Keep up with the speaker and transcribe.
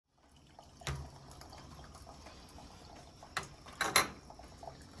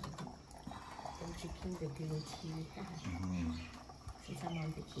drinking the green tea. Since I'm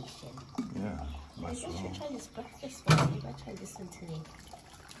on vacation. Yeah. I guess I should try this breakfast one. Maybe I'll try this one today.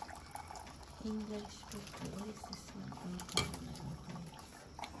 English breakfast. What is this one?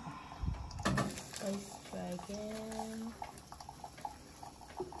 Sliced dragon.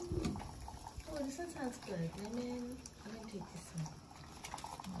 Oh, this one sounds good. Lemon. I'm gonna take this one.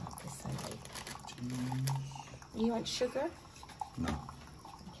 I want this one right. You want sugar? No.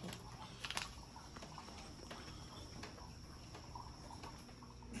 Okay.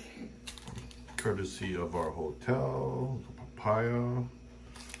 Courtesy of our hotel, papaya,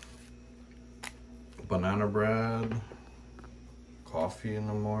 banana bread, coffee in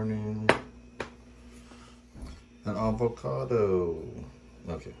the morning, and avocado.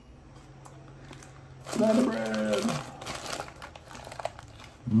 Okay. Banana bread.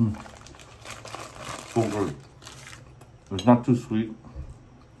 So good. It's not too sweet.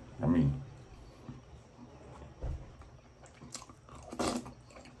 I mean,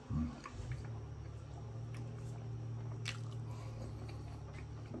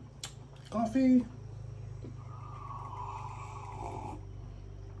 coffee.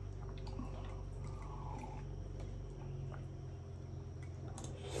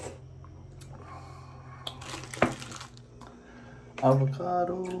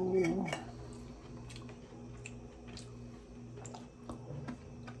 Avocado.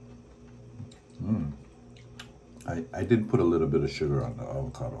 I did put a little bit of sugar on the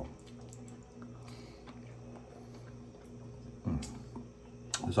avocado.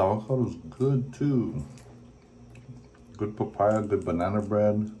 This avocado is good too. Good papaya, good banana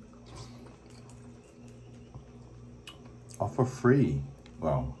bread. All for free.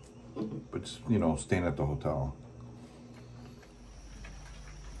 Well, but you know, staying at the hotel.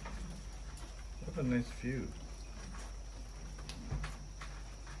 What a nice view.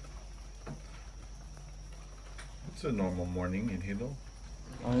 It's a normal morning in Hilo.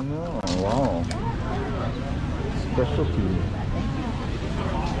 I know, wow. Specialty.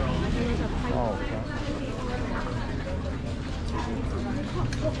 Oh, okay.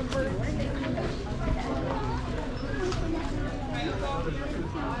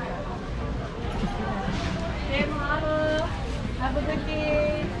 Hey, model. Have a good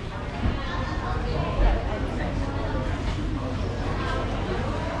day.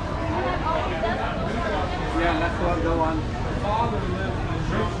 Yeah, that's what the one.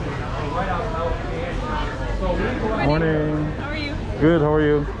 Morning. How are you? Good, how are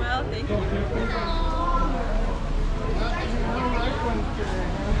you? Well, thank you.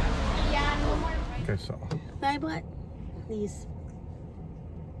 Okay, so. I bought these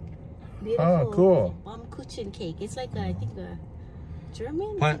beautiful Cool. Baumkuchen cake. It's like I think a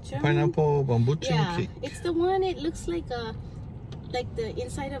German. German? Pineapple bambuchen Yeah, cake. it's the one. It looks like the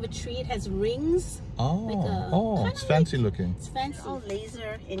inside of a tree. It has rings. Oh, Like a- oh, it's kinda fancy like- looking. It's fancy. Oh,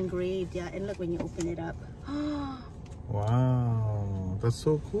 laser engraved. Yeah, and look when you open it up. Wow, that's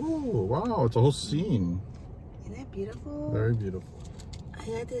so cool. Wow, it's a whole scene. Isn't that beautiful? Very beautiful. I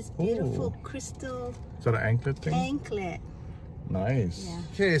got this beautiful Oh. crystal Is that an anklet thing? anklet. Nice. Yeah.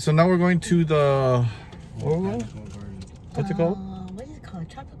 Okay, so now we're going to the, what are we? What's it called? What is it called?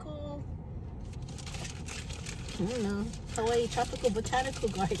 Tropical. I don't know. Hawaii Tropical Botanical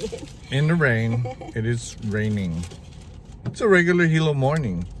Garden. In the rain. It is raining. It's a regular Hilo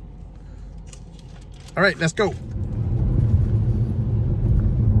morning. All right, let's go.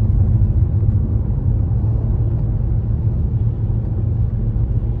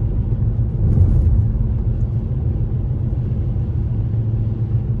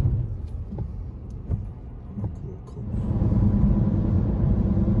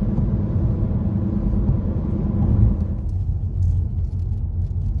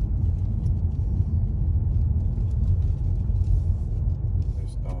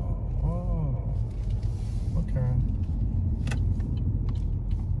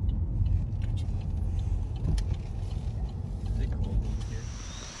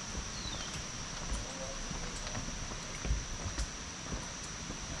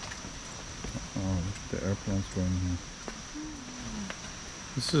 The airplane's going here.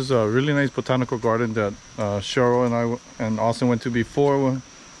 This is a really nice botanical garden that Cheryl and I and Austin went to before,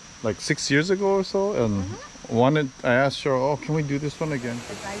 like 6 years ago or so, and I asked Cheryl, oh, can we do this one again?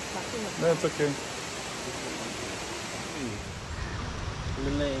 That's okay.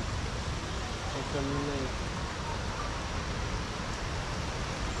 Lemonade.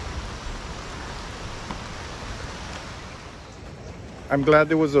 I'm glad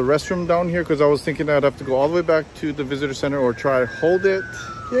there was a restroom down here because I was thinking I'd have to go all the way back to the visitor center or try hold it.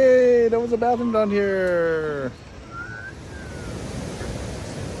 Yay, there was a bathroom down here.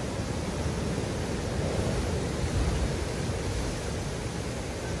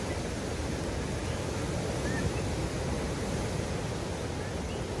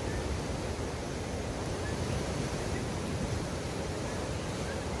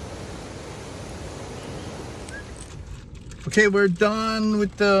 Okay, we're done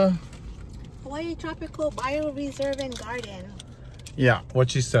with the Hawaii Tropical Bioreserve and Garden. yeah,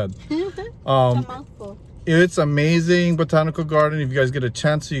 what she said. It's a mouthful. It's amazing botanical garden. If you guys get a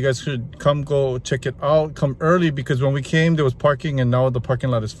chance, you guys should come go check it out. Come early because when we came there was parking and now the parking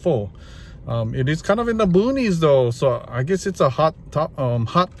lot is full. It is kind of in the boonies though, so I guess it's a hot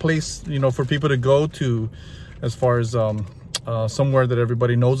place, you know, for people to go to, as far as somewhere that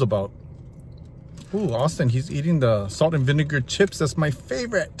everybody knows about. Ooh, Austin, he's eating the salt and vinegar chips. That's my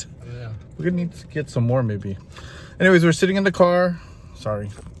favorite. Yeah. We're gonna need to get some more maybe. Anyways, we're sitting in the car. Sorry.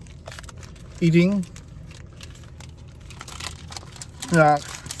 Eating. Yeah.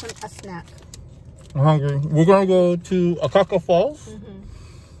 A snack. I'm hungry. We're gonna go to Akaka Falls.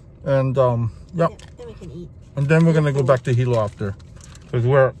 And yeah. Then we can eat. And then we're gonna go back to Hilo after. Because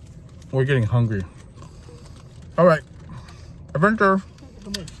we're getting hungry. Alright. Adventure.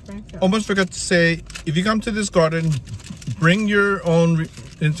 Almost forgot to say, if you come to this garden, bring your own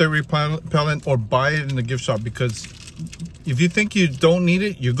insect repellent or buy it in the gift shop, because if you think you don't need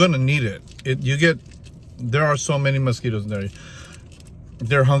it, you're gonna need it. There are so many mosquitoes in there.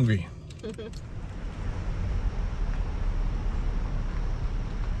 They're hungry.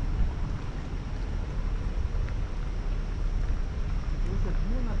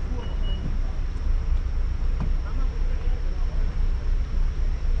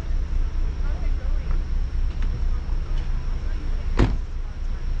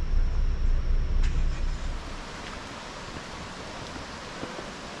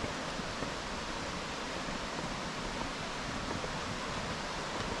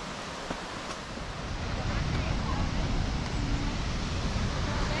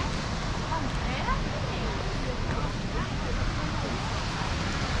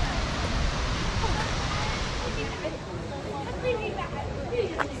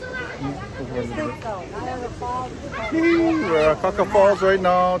 We're at Akaka Falls right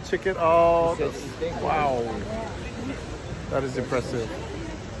now. Check it out. Wow. That is impressive.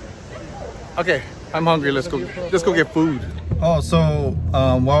 Okay, I'm hungry. Let's go get food. Oh, so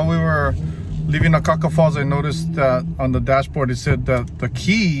while we were leaving Akaka Falls, I noticed that on the dashboard it said that the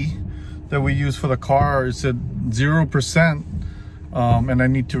key that we use for the car, it said 0%, and I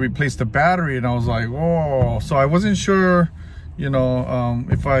need to replace the battery. And I was like, whoa. So I wasn't sure, you know,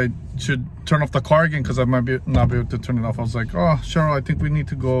 if I should turn off the car again, because I might not be able to turn it off. I was like, oh, Cheryl, I think we need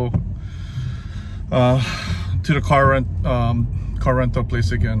to go to the car rental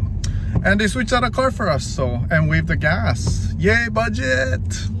place again. And they switched out a car for us, so, and waived the gas. Yay, budget!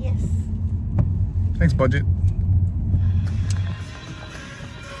 Yes. Thanks, budget.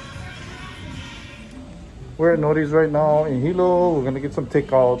 We're at Nori's right now in Hilo. We're gonna get some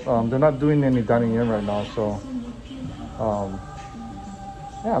takeout. They're not doing any dining in right now, so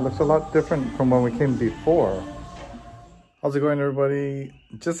yeah, it looks a lot different from when we came before. How's it going, everybody?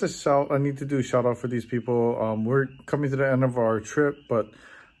 Just a shout, I need to do a shout out for these people. We're coming to the end of our trip, but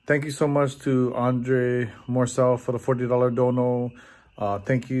thank you so much to Andre Morcel for the $40 dono.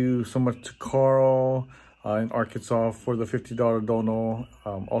 Thank you so much to Carl in Arkansas for the $50 dono.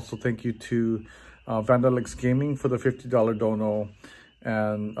 Also thank you to Vandalix Gaming for the $50 dono.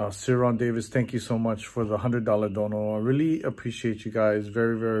 And Ciron Davis, thank you so much for the $100 dono. I really appreciate you guys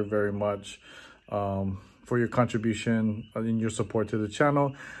very, very, very much for your contribution and your support to the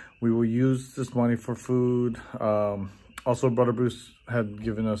channel. We will use this money for food. Also, Brother Bruce had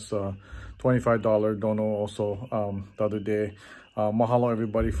given us a $25 dono also the other day. Mahalo,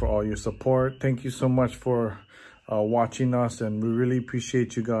 everybody, for all your support. Thank you so much for watching us, and we really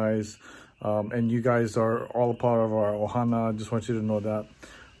appreciate you guys. And you guys are all a part of our ohana. I just want you to know that.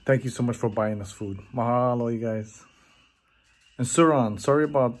 Thank you so much for buying us food. Mahalo, you guys. And Suran, sorry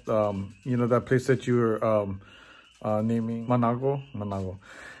about, you know, that place that you were naming Manago.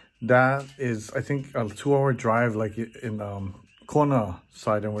 That is, I think, a 2-hour drive, like in Kona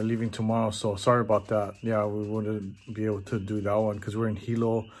side, and we're leaving tomorrow. So sorry about that. Yeah, we wouldn't be able to do that one because we're in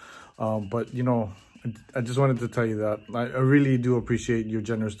Hilo. But, you know, I just wanted to tell you that I really do appreciate your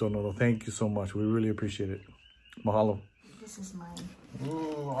generous dono. Thank you so much. We really appreciate it. Mahalo. This is mine.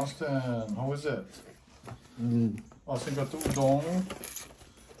 Ooh, Austin, how is it? Austin got the udon.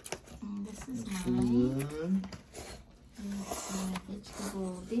 This is mine.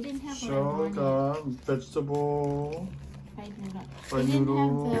 Vegetable. They didn't have So got vegetable. Fried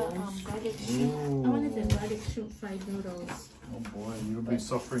noodle. They didn't have the garlic shrimp. I wanted the garlic shrimp fried noodles. Oh boy, you'll be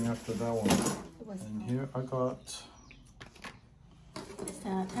suffering after that one. And here I got it's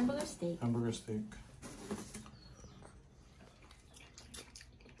a hamburger steak. Hamburger steak.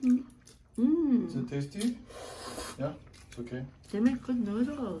 Is it tasty? Yeah, it's okay. They make good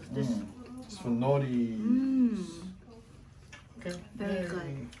noodles. It's for Nori. Okay. Very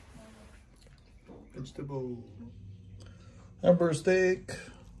good. Vegetable. Hamburger steak.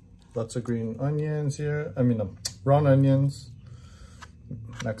 Lots of green onions here. I mean, brown onions.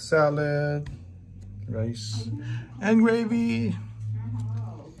 Next salad. Rice. And gravy.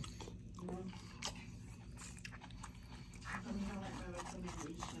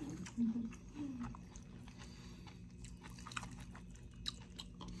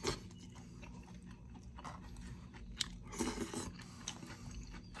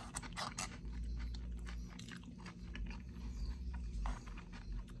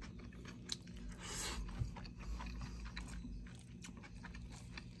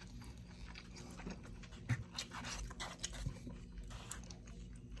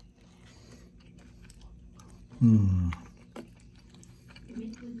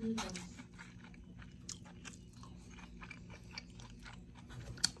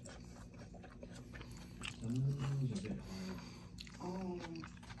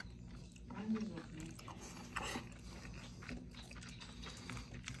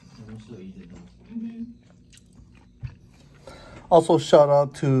 Also, shout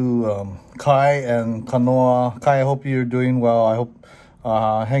out to Kai and Kanoa. Kai, I hope you're doing well. I hope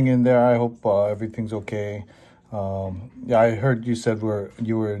hang in there. I hope everything's okay. Yeah, I heard you said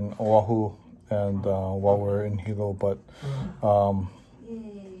you were in Oahu and while we're in Hilo, but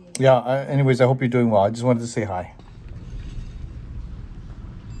yeah. Anyways, I hope you're doing well. I just wanted to say hi.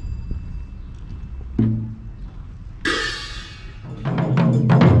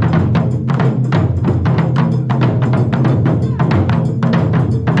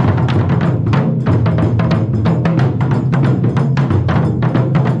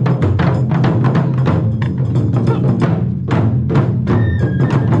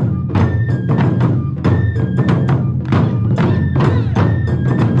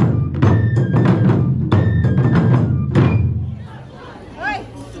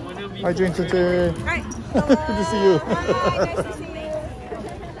 Hi, Jane Sister. Hi. Good to see you. Hi, nice to see you.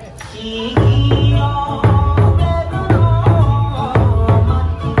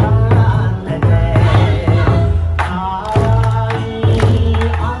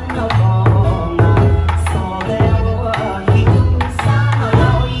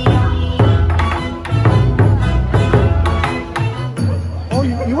 Oh,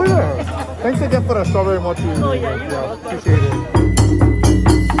 you were there. Thanks again for the strawberry mochi. Oh, yeah, you're welcome. Appreciate it.